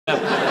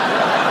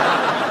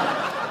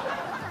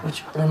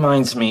Which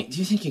reminds me, do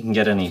you think you can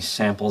get any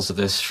samples of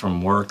this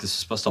from work? This is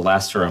supposed to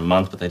last her a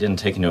month, but they didn't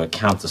take into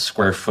account the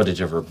square footage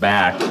of her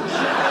back.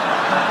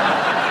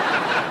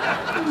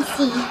 Let me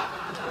see.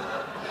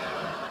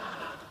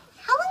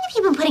 How long have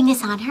you been putting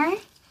this on her?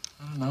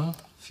 I don't know.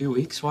 A few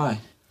weeks. Why?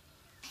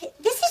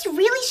 This is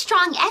really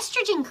strong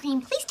estrogen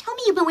cream. Please tell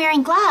me you've been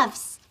wearing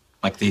gloves.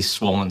 Like these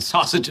swollen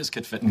sausages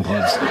could fit in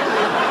gloves.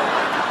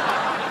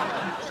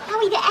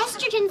 Howie, the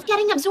estrogen's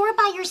getting absorbed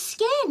by your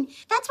skin.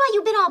 That's why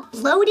you've been all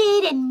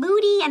bloated and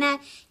moody and a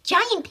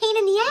giant pain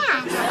in the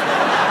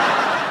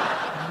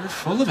ass. You're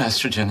full of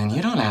estrogen, and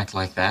you don't act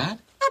like that.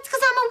 That's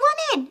because I'm a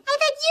woman.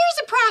 I've had years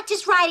of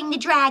practice riding the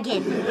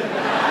dragon.